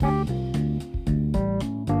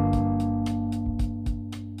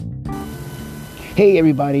Hey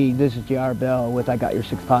everybody, this is JR Bell with I Got Your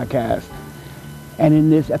Six podcast. And in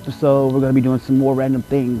this episode, we're going to be doing some more random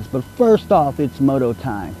things. But first off, it's moto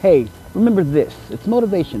time. Hey, remember this. It's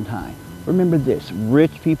motivation time. Remember this.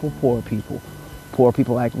 Rich people, poor people. Poor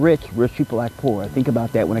people act rich. Rich people act poor. Think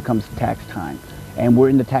about that when it comes to tax time. And we're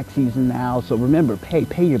in the tax season now. So remember,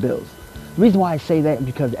 pay your bills. The reason why I say that is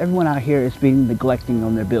because everyone out here is being neglecting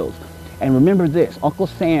on their bills. And remember this. Uncle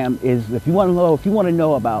Sam is, if you want to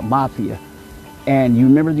know about mafia, and you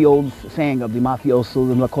remember the old saying of the mafioso,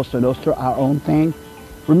 the La Cosa Nostra, our own thing?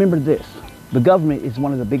 Remember this. The government is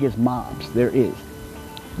one of the biggest mobs there is.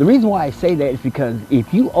 The reason why I say that is because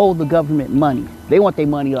if you owe the government money, they want their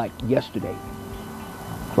money like yesterday.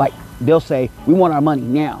 Like they'll say, we want our money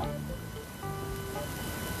now.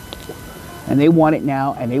 And they want it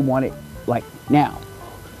now, and they want it like now.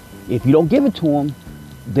 If you don't give it to them,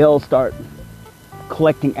 they'll start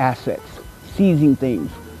collecting assets, seizing things,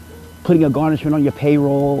 putting a garnishment on your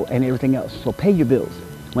payroll and everything else. So pay your bills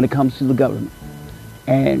when it comes to the government.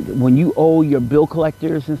 And when you owe your bill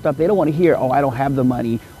collectors and stuff, they don't want to hear, oh, I don't have the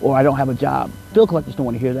money or I don't have a job. Bill collectors don't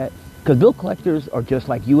want to hear that because bill collectors are just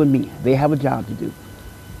like you and me. They have a job to do.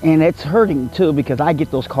 And it's hurting too because I get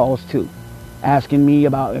those calls too, asking me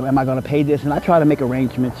about, am I going to pay this? And I try to make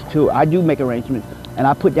arrangements too. I do make arrangements and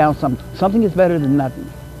I put down something is better than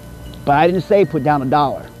nothing. But I didn't say put down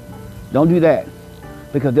 $1. Don't do that.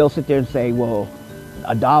 Because they'll sit there and say, well,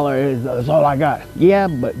 $1 is all I got. Yeah,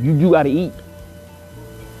 but you got to eat.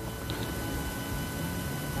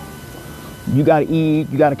 You got to eat,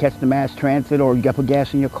 you got to catch the mass transit, or you got to put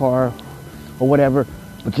gas in your car or whatever,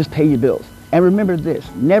 but just pay your bills. And remember this,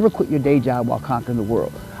 never quit your day job while conquering the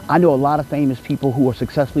world. I know a lot of famous people who are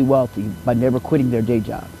successfully wealthy by never quitting their day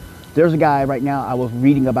job. There's a guy right now I was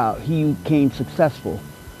reading about, he became successful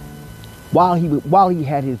while he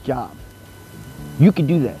had his job. You can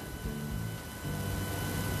do that.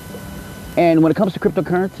 And when it comes to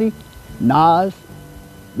cryptocurrency, Nas,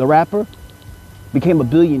 the rapper, became a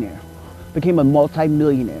billionaire, became a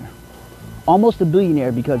multi-millionaire, almost a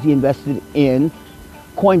billionaire because he invested in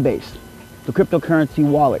Coinbase, the cryptocurrency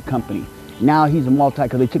wallet company. Now he's a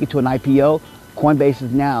because they took it to an IPO. Coinbase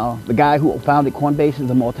is now, the guy who founded Coinbase is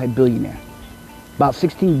a multi-billionaire, about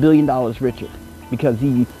 $16 billion richer because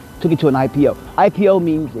he took it to an IPO. IPO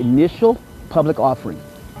means initial public offering.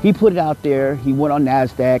 He put it out there. He went on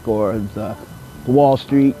NASDAQ or the Wall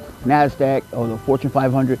Street, NASDAQ or the Fortune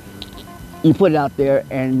 500. He put it out there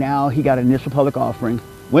and now he got an initial public offering,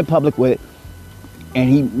 went public with it, and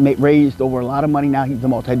he raised over a lot of money. Now he's a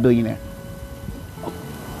multi-billionaire.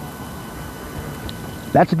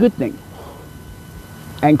 That's a good thing.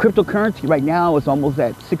 And cryptocurrency right now is almost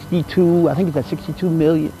at 62, I think it's at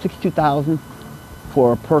 62,000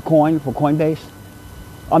 per coin for Coinbase.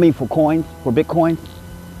 I mean for coins, for Bitcoin,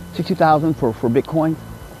 60,000 for Bitcoin.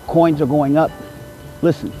 Coins are going up.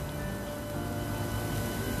 Listen,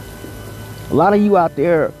 a lot of you out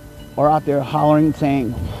there are out there hollering,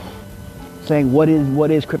 saying what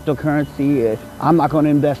is cryptocurrency? I'm not going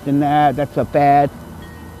to invest in that. That's a fad.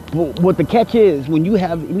 But what the catch is, when you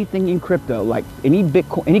have anything in crypto, like any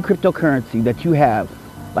Bitcoin, any cryptocurrency that you have,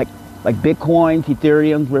 like Bitcoins,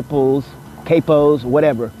 Ethereum, Ripples, Capos,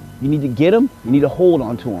 whatever. You need to get them. You need to hold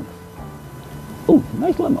on to them. Ooh,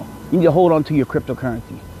 nice limo. You need to hold on to your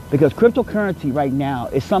cryptocurrency because cryptocurrency right now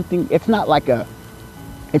is something. It's not like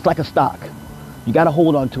it's like a stock. You got to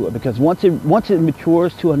hold on to it because once it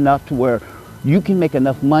matures to enough to where you can make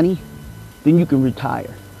enough money, then you can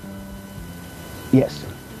retire. Yes,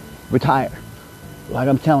 retire. Like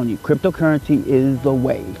I'm telling you, cryptocurrency is the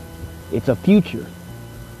way. It's a future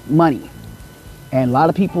money. And a lot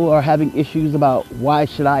of people are having issues about why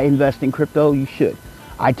should I invest in crypto? You should.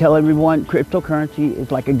 I tell everyone cryptocurrency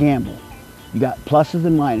is like a gamble. You got pluses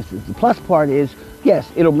and minuses. The plus part is,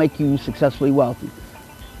 yes, it'll make you successfully wealthy.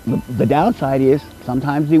 The downside is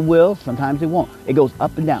sometimes it will, sometimes it won't. It goes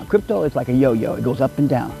up and down. Crypto is like a yo-yo. It goes up and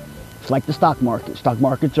down. It's like the stock market. Stock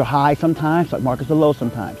markets are high sometimes. Stock markets are low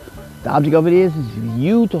sometimes. The object of it is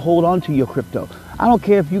you to hold on to your crypto. I don't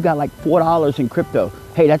care if you got like $4 in crypto.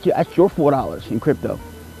 Hey, that's your $4 in crypto.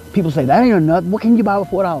 People say, that ain't enough. What can you buy with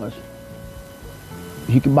 $4?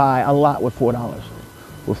 You can buy a lot with $4.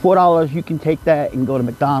 With $4, you can take that and go to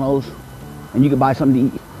McDonald's and you can buy something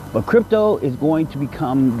to eat. But crypto is going to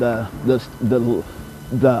become the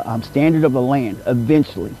standard of the land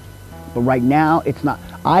eventually. But right now, it's not.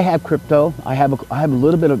 I have crypto. I have a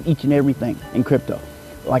little bit of each and everything in crypto.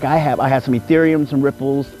 Like I have some Ethereum, some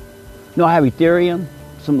Ripples. No, I have Ethereum,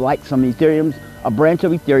 some Ethereums, a branch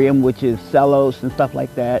of Ethereum, which is Celos and stuff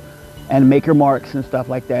like that. and maker marks and stuff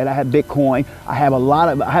like that. I have Bitcoin. I have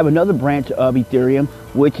another branch of Ethereum,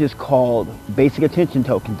 which is called basic attention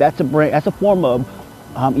tokens. That's a form of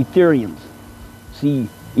Ethereum. See,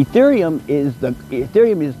 Ethereum is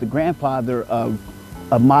the grandfather of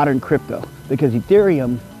modern crypto, because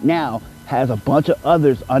Ethereum now has a bunch of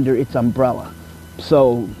others under its umbrella.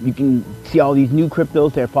 So you can see all these new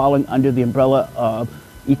cryptos that are falling under the umbrella of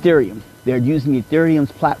Ethereum. They're using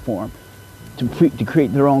Ethereum's platform to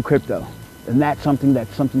create their own crypto, and that's something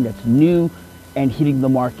that's new and hitting the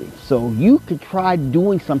market. So you could try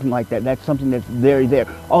doing something like that. That's something that's very there.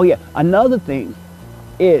 Oh yeah, another thing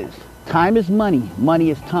is time is money.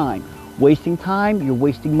 Money is time. Wasting time, you're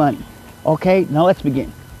wasting money. Okay, now let's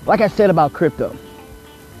begin. Like I said about crypto,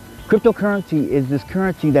 cryptocurrency is this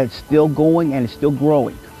currency that's still going and it's still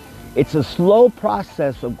growing. It's a slow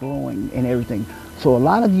process of growing and everything. So a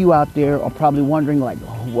lot of you out there are probably wondering, like,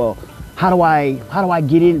 oh, well, how do I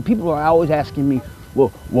get in? People are always asking me,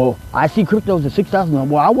 well, I see cryptos at 6,000.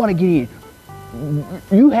 Well, I want to get in.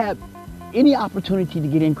 You have any opportunity to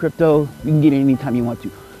get in crypto, you can get in anytime you want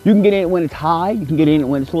to. You can get in when it's high, you can get in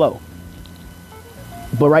when it's low.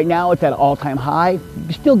 But right now it's at an all-time high, you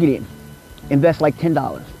can still get in. Invest like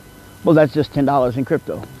 $10. Well, that's just $10 in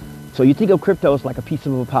crypto. So you think of crypto as like a piece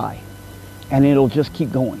of a pie, and it'll just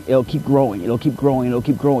keep going. It'll keep growing. It'll keep growing. It'll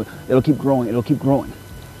keep growing. It'll keep growing. It'll keep growing.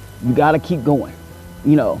 You got to keep going.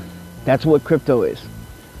 You know, that's what crypto is.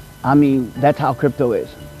 I mean, that's how crypto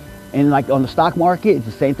is. And like on the stock market, it's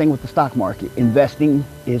the same thing with the stock market. Investing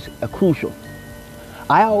is crucial.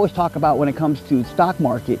 I always talk about when it comes to stock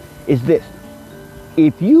market is this.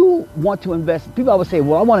 If you want to invest, people always say,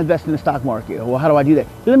 well, I want to invest in the stock market. Well, how do I do that?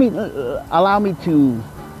 Let me, allow me to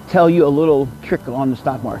tell you a little trick on the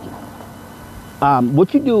stock market.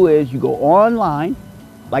 What you do is you go online,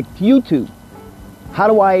 like YouTube. How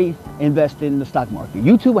do I invest in the stock market?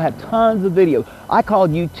 YouTube will have tons of videos. I call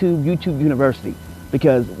YouTube University,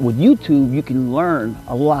 because with YouTube, you can learn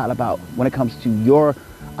a lot about when it comes to your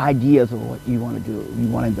ideas of what you want to do. You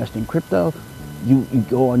want to invest in crypto, you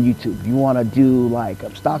go on YouTube. You want to do like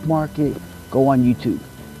a stock market, go on YouTube.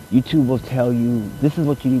 YouTube will tell you this is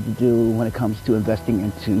what you need to do when it comes to investing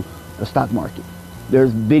into the stock market.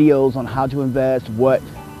 There's videos on how to invest, what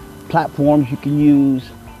platforms you can use,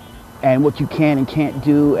 and what you can and can't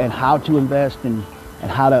do, and how to invest and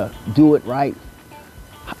how to do it right.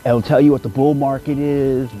 It'll tell you what the bull market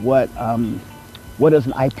is, what is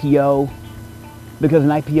an IPO, because an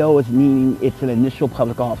IPO is meaning it's an initial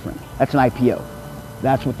public offering. That's an IPO.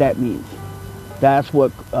 That's what that means. That's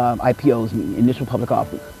what IPOs mean, initial public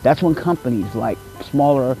offering. That's when companies like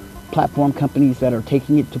smaller platform companies that are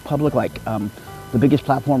taking it to public, like the biggest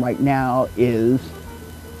platform right now is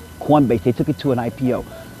Coinbase. They took it to an IPO.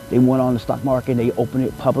 They went on the stock market, they opened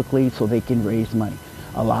it publicly so they can raise money.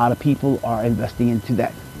 A lot of people are investing into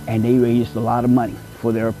that, and they raised a lot of money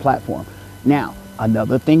for their platform. Now,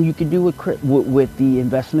 another thing you can do with the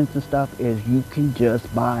investments and stuff is you can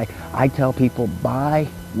just buy. I tell people, buy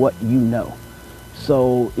what you know.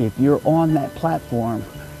 So if you're on that platform,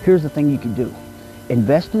 here's the thing you can do.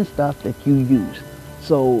 Invest in stuff that you use.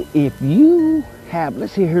 So if you have,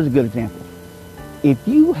 let's see, here's a good example. If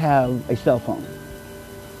you have a cell phone,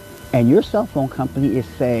 and your cell phone company is,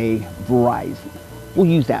 say, Verizon. We'll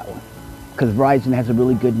use that one, because Verizon has a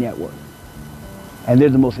really good network. And they're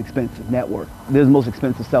the most expensive network. They're the most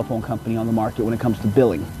expensive cell phone company on the market when it comes to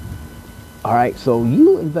billing. All right, so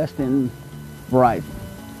you invest in Verizon.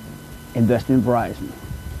 Invest in Verizon.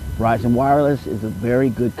 Verizon Wireless is a very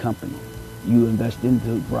good company. You invest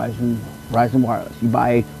into Verizon Wireless. You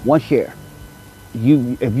buy one share.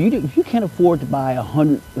 If you can't afford to buy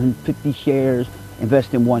 150 shares,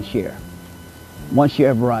 invest in one share. One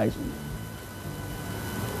share of Verizon.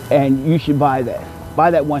 And you should buy that.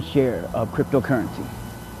 Buy that one share of cryptocurrency.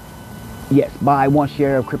 Yes, buy one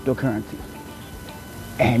share of cryptocurrency.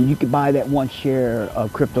 And you can buy that one share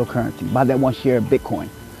of cryptocurrency. Buy that one share of Bitcoin.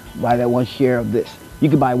 Buy that one share of this. You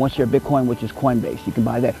can buy one share of Bitcoin, which is Coinbase. You can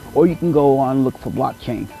buy that. Or you can go on and look for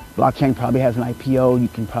blockchain. Blockchain probably has an IPO. You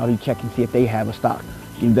can probably check and see if they have a stock.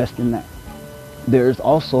 You invest in that. There's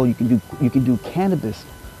also, you can do cannabis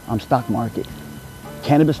stock market.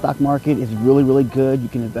 Cannabis stock market is really, really good. You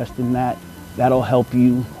can invest in that. That'll help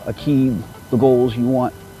you achieve the goals you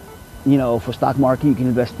want. You know, for stock market, you can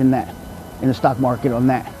invest in that, in the stock market on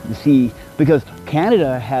that. You see, because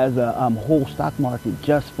Canada has a whole stock market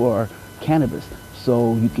just for cannabis.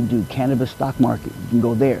 So you can do cannabis stock market. You can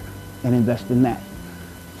go there and invest in that.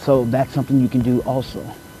 So that's something you can do also.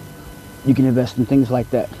 You can invest in things like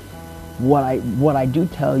that. What I do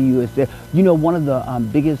tell you is that, you know, one of the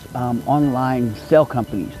biggest online sale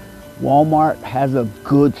companies, Walmart has a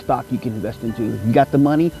good stock you can invest into. If you got the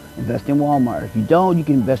money, invest in Walmart. If you don't, you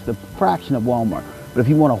can invest a fraction of Walmart. But if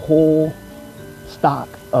you want a whole stock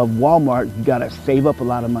of Walmart, you gotta save up a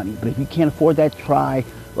lot of money. But if you can't afford that, try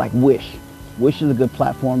like Wish. Wish is a good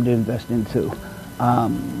platform to invest into.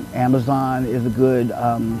 Amazon is a good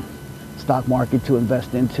stock market to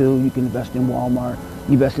invest into. You can invest in Walmart.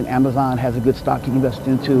 You invest in Amazon, has a good stock you can invest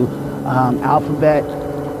into. Alphabet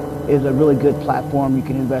is a really good platform you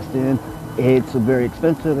can invest in. It's very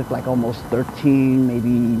expensive. It's like almost 13,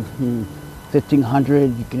 maybe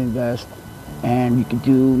 1,500 you can invest. And you can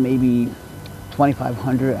do maybe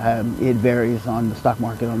 2,500. It varies on the stock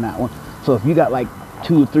market on that one. So if you got like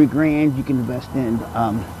 2 or 3 grand, you can invest in.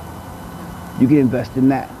 You can invest in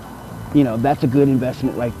that. You know, that's a good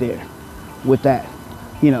investment right there. With that,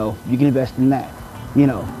 you know, you can invest in that. You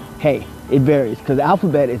know, hey, it varies because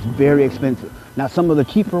Alphabet is very expensive. Now, some of the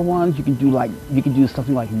cheaper ones you can do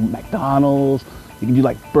something like McDonald's. You can do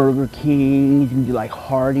like Burger King. You can do like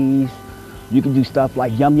Hardee's. You can do stuff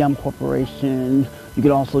like Yum Yum Corporation. You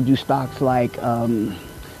can also do stocks like, because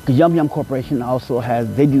Yum Yum Corporation also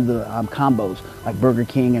they do the combos like Burger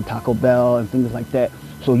King and Taco Bell and things like that.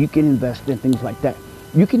 So you can invest in things like that.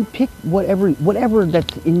 You can pick whatever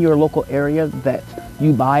that's in your local area that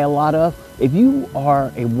you buy a lot of. If you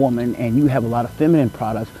are a woman and you have a lot of feminine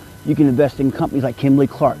products, you can invest in companies like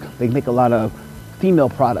Kimberly-Clark. They make a lot of female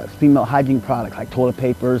products, female hygiene products like toilet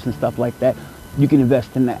papers and stuff like that. You can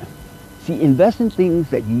invest in that. See, invest in things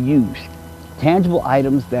that you use, tangible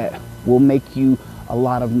items that will make you a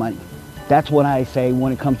lot of money. That's what I say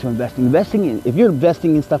when it comes to investing. If you're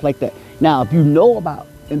investing in stuff like that. Now, if you know about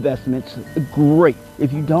investments, great.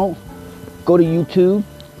 If you don't, go to YouTube,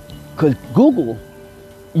 because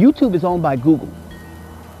YouTube is owned by Google.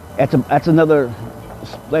 That's another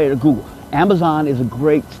layer of Google. Amazon is a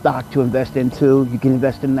great stock to invest into. You can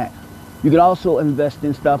invest in that. You can also invest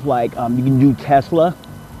in stuff like, you can do Tesla.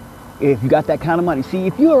 If you got that kind of money. See,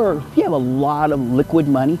 if you have a lot of liquid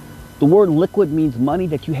money, the word liquid means money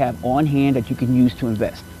that you have on hand that you can use to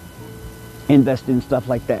invest. Invest in stuff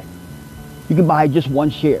like that. You can buy just one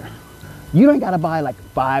share. You don't got to buy like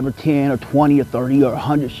 5 or 10 or 20 or 30 or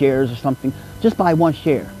 100 shares or something. Just buy one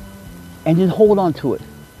share and just hold on to it.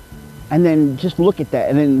 And then just look at that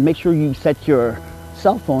and then make sure you set your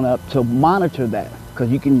cell phone up to monitor that, because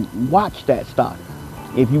you can watch that stock.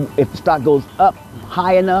 If the stock goes up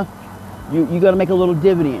high enough, you got to make a little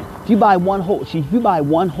dividend. If you buy one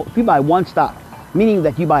stock, meaning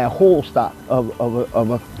that you buy a whole stock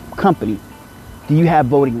of a company, do you have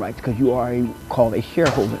voting rights, because you are called a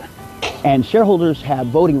shareholder. And shareholders have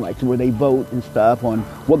voting rights where they vote and stuff on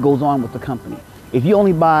what goes on with the company. If you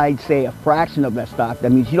only buy, say, a fraction of that stock,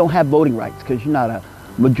 that means you don't have voting rights, because you're not a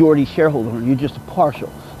majority shareholder. You're just a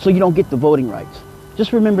partial. So you don't get the voting rights.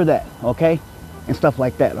 Just remember that, okay? And stuff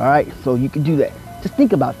like that, all right? So you can do that. Just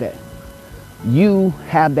think about that. You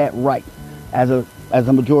have that right as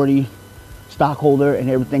a majority stockholder and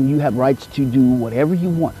everything. You have rights to do whatever you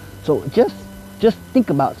want. So just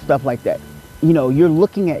think about stuff like that. You know, you're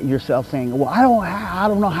looking at yourself saying, well, I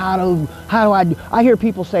don't know how do I do. I hear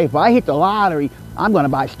people say, if I hit the lottery, I'm going to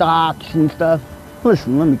buy stocks and stuff.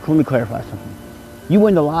 Listen, let me clarify something. You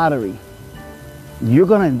win the lottery, you're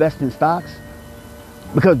going to invest in stocks?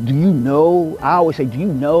 Because do you know, I always say, do you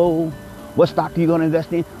know what stock are you going to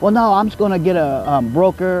invest in? Well, no, I'm just going to get a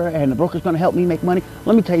broker, and the broker's going to help me make money.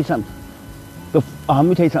 Let me tell you something.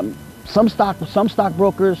 Some stock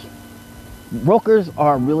brokers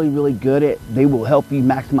are really, really good at, they will help you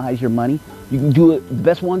maximize your money. You can do it, the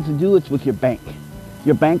best ones to do it's with your bank.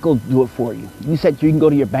 Your bank will do it for you. You can go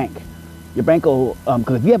to your bank. Your bank will,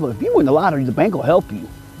 because if you win the lottery, the bank will help you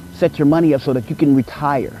set your money up so that you can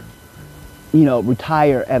retire. You know,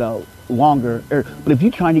 retire at a longer, but if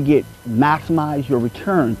you're trying to maximize your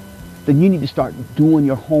return, then you need to start doing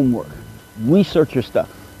your homework. Research your stuff.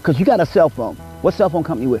 Because you got a cell phone. What cell phone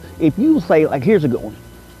company with? If you say, like, here's a good one.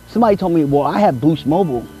 Somebody told me, well, I have Boost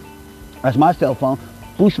Mobile. That's my cell phone.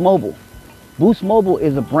 Boost Mobile. Boost Mobile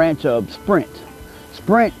is a branch of Sprint.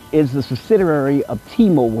 Sprint is the subsidiary of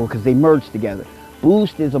T-Mobile because they merged together.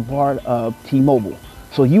 Boost is a part of T-Mobile.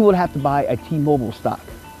 So you would have to buy a T-Mobile stock.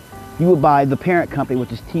 You would buy the parent company,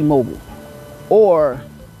 which is T-Mobile. Or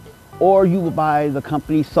you would buy the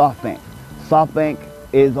company SoftBank. SoftBank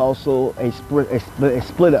is also a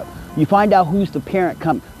split up. You find out who's the parent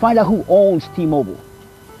company. Find out who owns T-Mobile.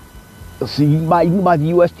 So you can buy the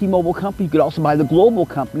U.S. T-Mobile company. You could also buy the global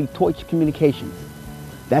company, Deutsche Communications.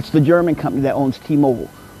 That's the German company that owns T-Mobile.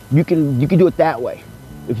 You can do it that way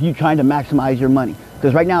if you're trying to maximize your money.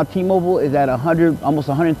 Because right now T-Mobile is at almost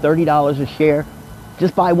 $130 a share.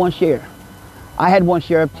 Just buy one share. I had one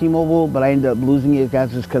share of T-Mobile, but I ended up losing it.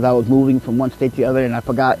 That's just because I was moving from one state to the other, and I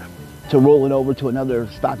forgot to roll it over to another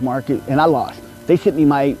stock market, and I lost. They sent me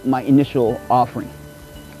my initial offering,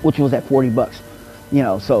 which was at 40 bucks. You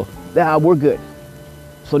know, so we're good.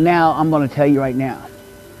 So now I'm going to tell you right now,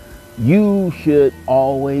 you should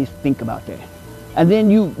always think about that. And then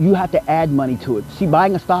you have to add money to it. See,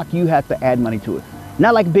 buying a stock, you have to add money to it.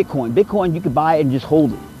 Not like Bitcoin. Bitcoin, you can buy it and just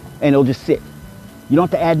hold it, and it'll just sit. You don't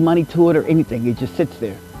have to add money to it or anything. It just sits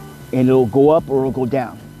there, and it'll go up or it'll go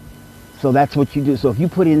down. So that's what you do. So if you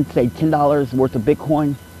put in, say, $10 worth of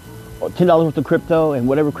Bitcoin, or $10 worth of crypto, and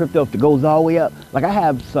whatever crypto, if it goes all the way up, like I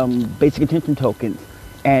have some basic attention tokens,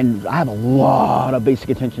 and I have a lot of basic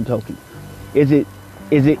attention tokens.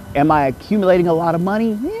 Am I accumulating a lot of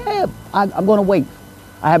money? Yeah, I'm going to wait.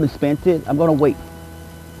 I haven't spent it. I'm going to wait.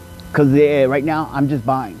 Because right now, I'm just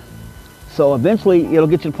buying. So eventually, it'll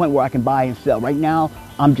get to the point where I can buy and sell. Right now,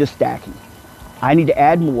 I'm just stacking. I need to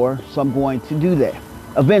add more, so I'm going to do that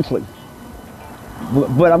eventually.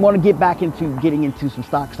 But I'm going to get back into getting into some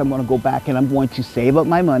stocks. I'm going to go back and I'm going to save up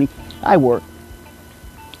my money. I work.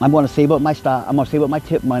 I'm going to save up my stock. I'm going to save up my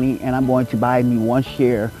tip money, and I'm going to buy me one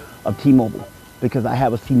share of T-Mobile because I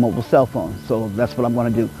have a T-Mobile cell phone. So that's what I'm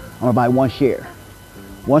going to do. I'm going to buy one share.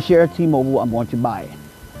 One share of T-Mobile, I'm going to buy it.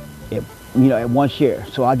 At one share.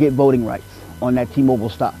 So I get voting rights on that T-Mobile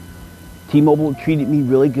stock. T-Mobile treated me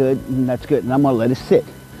really good, and that's good. And I'm going to let it sit.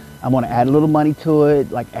 I'm going to add a little money to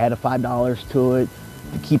it, like add a $5 to it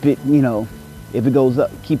to keep it, if it goes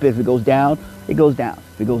up, keep it. If it goes down, it goes down.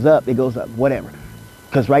 If it goes up, it goes up, whatever.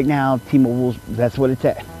 Because right now, T-Mobile's, that's what it's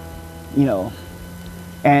at,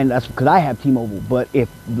 And that's because I have T-Mobile. But if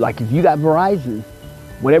you got Verizon,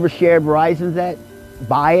 whatever share Verizon's at,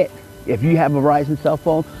 buy it. If you have a Verizon cell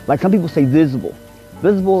phone, like some people say Visible.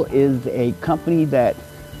 Visible is a company that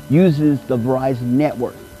uses the Verizon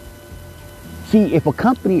network. See, if a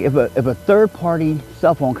third-party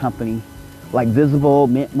cell phone company like Visible,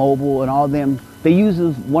 Mint Mobile, and all of them, they use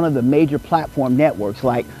one of the major platform networks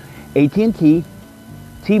like AT&T,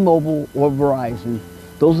 T-Mobile, or Verizon.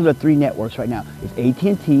 Those are the three networks right now. It's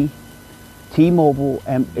AT&T, T-Mobile,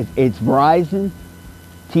 and it's Verizon,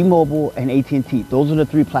 T-Mobile, and AT&T. Those are the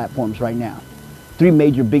three platforms right now. Three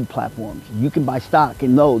major big platforms. You can buy stock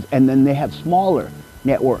in those, and then they have smaller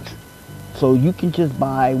networks. So you can just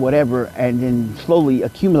buy whatever and then slowly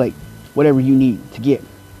accumulate whatever you need to get.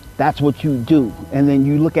 That's what you do. And then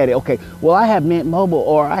you look at it, okay, well, I have Mint Mobile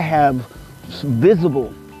or I have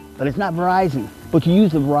Visible, but it's not Verizon, but you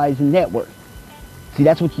use the Verizon network. See,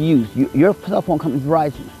 that's what you use. Your cell phone company is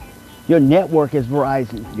Verizon. Your network is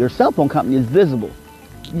Verizon. Your cell phone company is Visible.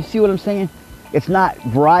 You see what I'm saying? It's not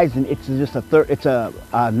Verizon, it's just it's a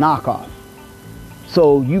knockoff.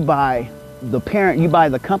 So you buy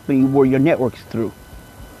the company where your network's through.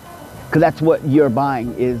 Because that's what you're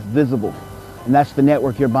buying is Visible. And that's the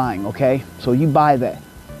network you're buying, okay? So you buy that,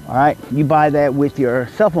 all right? You buy that with your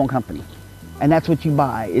cell phone company. And that's what you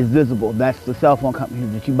buy is Visible. That's the cell phone company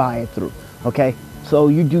that you buy it through, okay? So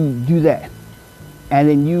you do that. And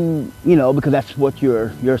then because that's what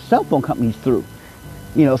your cell phone company's through.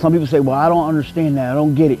 Some people say, well, I don't understand that. I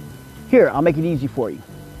don't get it. Here, I'll make it easy for you.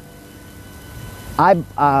 I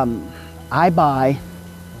buy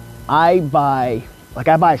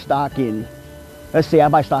stock in, let's say I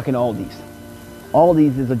buy stock in Aldi's.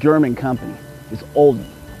 Aldi's is a German company. It's Aldi.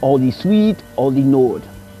 Aldi Süd, Aldi Nord.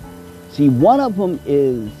 See, one of them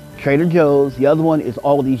is Trader Joe's. The other one is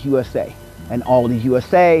Aldi's USA. And Aldi's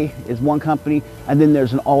USA is one company. And then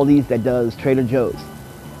there's an Aldi's that does Trader Joe's.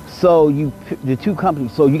 So the two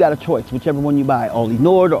companies, so you got a choice, whichever one you buy, Aldi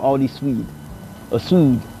Nord or Aldi Süd, or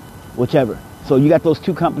Süd, whichever. So you got those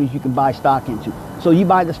two companies you can buy stock into. So you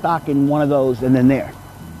buy the stock in one of those and then there.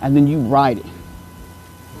 And then you ride it.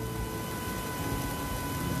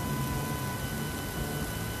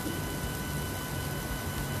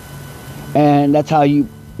 And that's how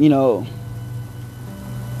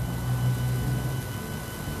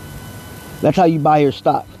that's how you buy your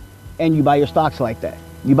stock. And you buy your stocks like that.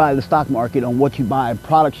 You buy the stock market on what you buy,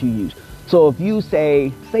 products you use. So if you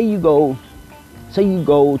say you go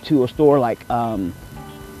to a store like,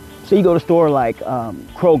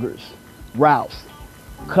 Kroger's, Ralph's,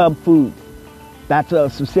 Cub Foods. That's a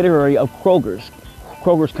subsidiary of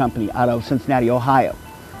Kroger's company out of Cincinnati, Ohio.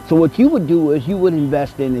 So what you would do is you would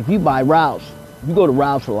invest in, if you buy Ralph's, if you go to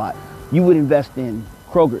Ralph's a lot, you would invest in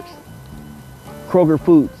Kroger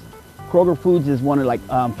Foods. Kroger Foods is one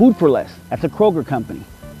of Food for Less. That's a Kroger company.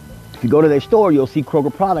 If you go to their store, you'll see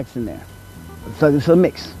Kroger products in there. So it's a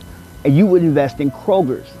mix. And you would invest in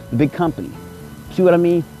Kroger's, the big company. See what I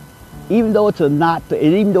mean? Even though even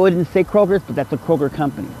though it didn't say Kroger's, but that's a Kroger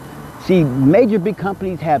company. See, major big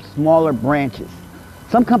companies have smaller branches.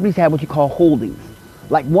 Some companies have what you call holdings.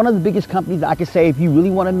 Like one of the biggest companies, I could say, if you really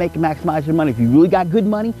want to maximize your money, if you really got good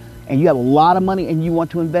money and you have a lot of money and you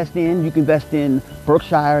want to invest in, you can invest in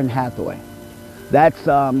Berkshire and Hathaway. That's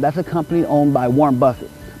a company owned by Warren Buffett.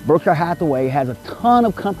 Berkshire Hathaway has a ton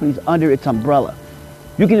of companies under its umbrella.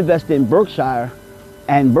 You can invest in Berkshire,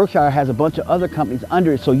 and Berkshire has a bunch of other companies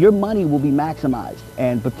under it, so your money will be maximized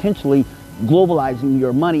and potentially globalizing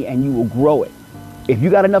your money, and you will grow it. If you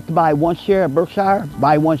got enough to buy one share of Berkshire,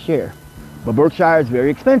 buy one share. But Berkshire is very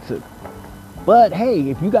expensive. But hey,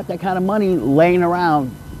 if you got that kind of money laying around,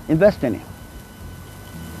 invest in it.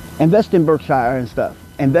 Invest in Berkshire and stuff.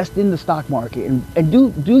 Invest in the stock market and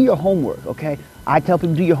do your homework, okay? I tell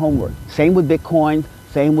people do your homework. Same with Bitcoin,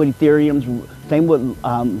 same with Ethereum, same with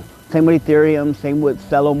Ethereum, same with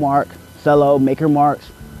Celo,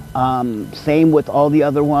 MakerMarks, same with all the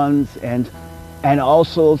other ones, and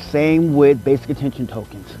also same with basic attention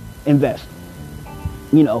tokens. Invest.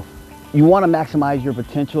 You know, you want to maximize your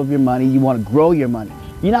potential of your money. You want to grow your money.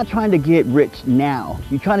 You're not trying to get rich now.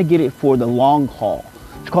 You're trying to get it for the long haul.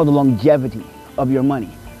 It's called the longevity of your money.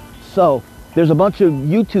 So there's a bunch of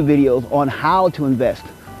YouTube videos on how to invest.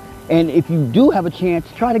 And if you do have a chance,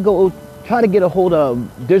 try to get a hold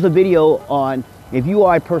of, there's a video on if you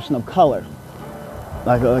are a person of color.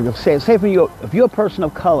 Say if you're a person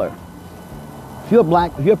of color, if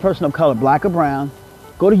you're a person of color, black or brown,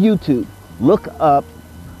 go to YouTube, look up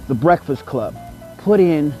The Breakfast Club, put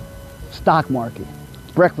in stock market,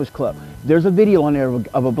 Breakfast Club. There's a video on there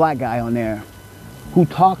of a black guy on there who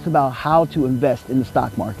talks about how to invest in the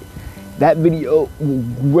stock market. That video will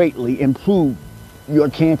greatly improve your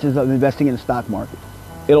chances of investing in the stock market.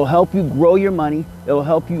 It'll help you grow your money. It'll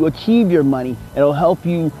help you achieve your money. It'll help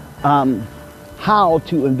you how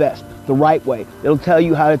to invest the right way. It'll tell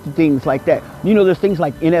you how to do things like that. You know, there's things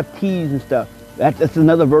like NFTs and stuff. That's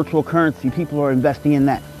another virtual currency. People are investing in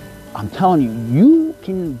that. I'm telling you,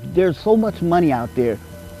 there's so much money out there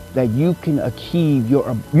that you can achieve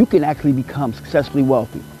you can actually become successfully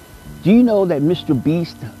wealthy. Do you know that Mr.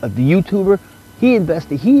 Beast, the YouTuber, he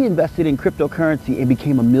invested in cryptocurrency and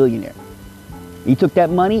became a millionaire. He took that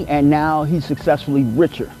money and now he's successfully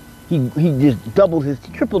richer. He just tripled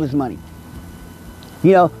his money.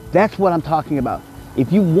 You know, that's what I'm talking about.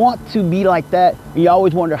 If you want to be like that, and you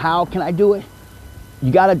always wonder, how can I do it?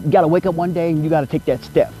 You gotta wake up one day and you gotta take that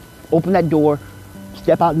step. Open that door,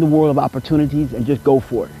 step out in the world of opportunities and just go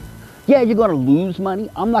for it. Yeah, you're gonna lose money.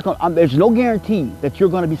 There's no guarantee that you're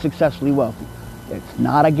gonna be successfully wealthy. It's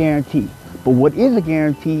not a guarantee. But what is a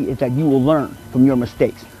guarantee is that you will learn from your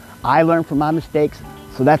mistakes. I learned from my mistakes,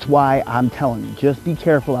 so that's why I'm telling you, just be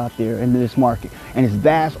careful out there in this market. And this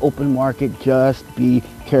vast open market, just be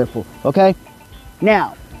careful, okay?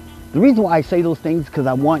 Now, the reason why I say those things is because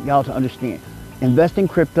I want y'all to understand. Invest in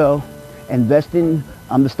crypto, invest in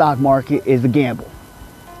the stock market is a gamble.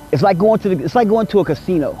 It's like going to a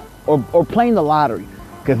casino or playing the lottery.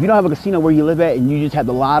 Because if you don't have a casino where you live at and you just have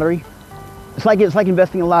the lottery, it's like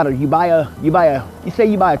investing in lottery. You say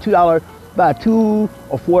you buy a $2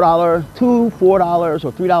 or $4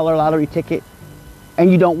 or $3 lottery ticket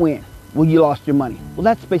and you don't win. Well, you lost your money. Well,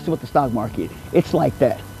 that's basically what the stock market is. It's like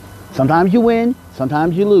that. Sometimes you win,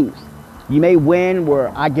 sometimes you lose. You may win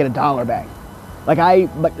where I get $1 back. But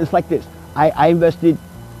it's like this. I invested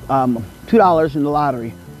 $2 in the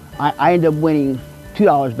lottery. I ended up winning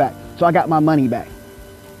 $2 back. So I got my money back.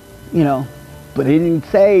 You know, but it didn't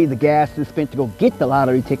say the gas is spent to go get the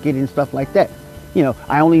lottery ticket and stuff like that. You know,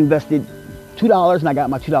 I only invested $2 and I got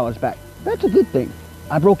my $2 back. That's a good thing.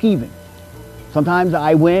 I broke even. Sometimes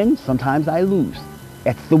I win, sometimes I lose.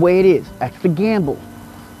 That's the way it is. That's the gamble.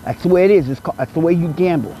 That's the way it is. That's the way you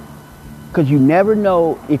gamble. Because you never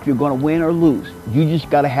know if you're going to win or lose. You just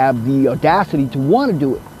got to have the audacity to want to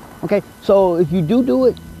do it. Okay? So if you do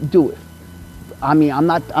it, do it. I mean, I'm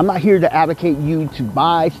not here to advocate you to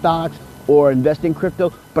buy stocks or invest in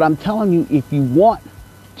crypto, but I'm telling you, if you want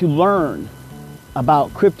to learn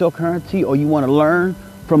about cryptocurrency or you want to learn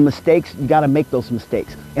from mistakes, you got to make those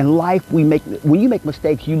mistakes. In life, when you make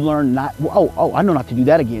mistakes, you learn I know not to do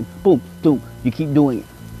that again. Boom, boom, you keep doing it.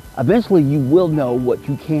 Eventually, you will know what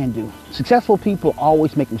you can do. Successful people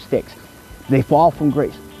always make mistakes. They fall from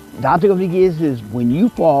grace. The object of it is when you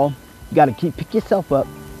fall, you got to pick yourself up,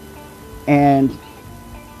 and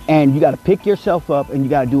you got to pick yourself up, and you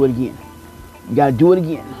got to do it again. You got to do it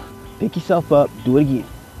again. Pick yourself up, do it again.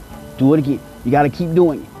 Do it again. You got to keep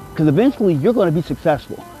doing it, because eventually you're going to be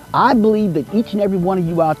successful. I believe that each and every one of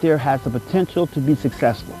you out there has the potential to be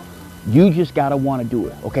successful. You just got to want to do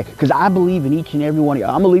it, okay? Because I believe in each and every one of you.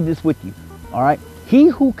 I'm going to leave this with you, all right? He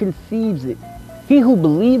who conceives it He who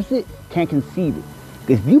believes it can conceive it.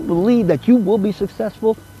 If you believe that you will be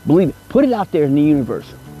successful, believe it. Put it out there in the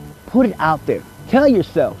universe. Put it out there. Tell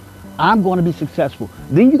yourself, I'm going to be successful.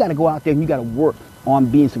 Then you got to go out there and you got to work on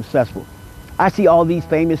being successful. I see all these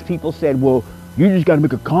famous people said, well, you just got to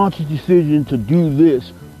make a conscious decision to do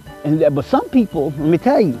this. But some people, let me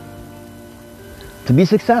tell you, to be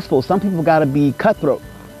successful, some people got to be cutthroat,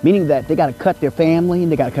 meaning that they got to cut their family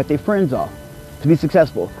and they got to cut their friends off to be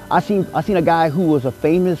successful. I seen a guy who was a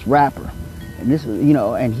famous rapper, and this is,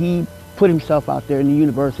 and he put himself out there in the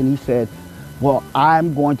universe and he said, well,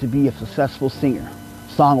 I'm going to be a successful singer,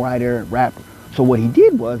 songwriter, rapper. So what he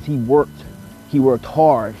did was he worked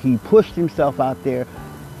hard. He pushed himself out there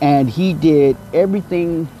and he did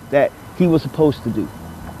everything that he was supposed to do.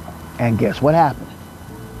 And guess what happened?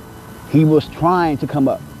 He was trying to come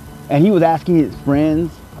up and he was asking his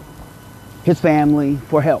friends, his family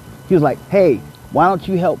for help. He was like, hey, why don't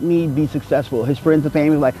you help me be successful? His friends and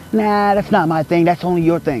family were like, nah, that's not my thing. That's only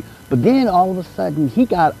your thing. But then all of a sudden he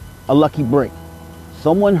got a lucky break.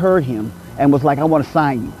 Someone heard him and was like, I want to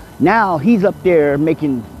sign you. Now he's up there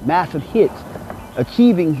making massive hits,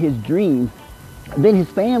 achieving his dream. Then his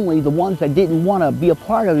family, the ones that didn't want to be a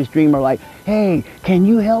part of his dream, are like, hey, can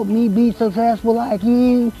you help me be successful like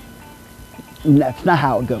you? And that's not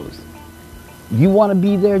how it goes. You want to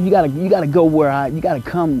be there, you gotta go where you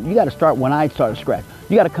gotta start when I started scratch.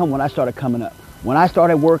 You gotta come when I started coming up. When I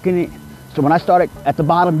started working it, so when I started at the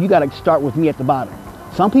bottom, you gotta start with me at the bottom.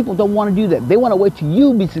 Some people don't want to do that. They want to wait till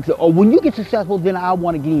you be successful. Or when you get successful, then I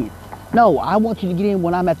want to get in. No, I want you to get in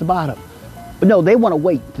when I'm at the bottom. But no, they want to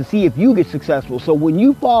wait to see if you get successful. So when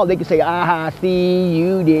you fall, they can say, aha, see,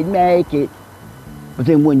 you didn't make it. But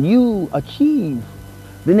then when you achieve,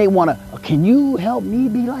 then they want to, can you help me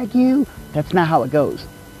be like you? That's not how it goes.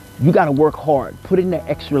 You got to work hard, put in the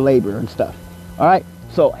extra labor and stuff. All right.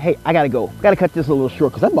 So, hey, I got to go. Got to cut this a little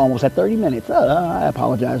short because I'm almost at 30 minutes. I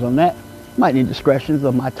apologize on that. Might need discretions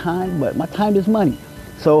of my time, but my time is money.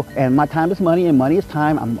 So, and my time is money and money is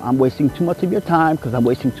time. I'm wasting too much of your time because I'm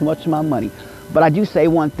wasting too much of my money. But I do say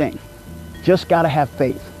one thing. Just got to have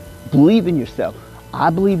faith. Believe in yourself. I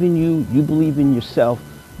believe in you. You believe in yourself.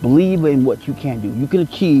 Believe in what you can do. You can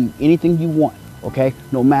achieve anything you want, okay?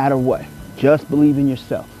 No matter what. Just believe in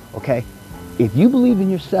yourself, okay? If you believe in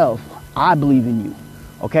yourself, I believe in you,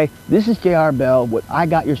 okay? This is J.R. Bell with I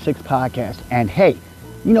Got Your Six podcast. And hey,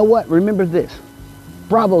 you know what? Remember this.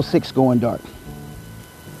 Bravo 6 going dark.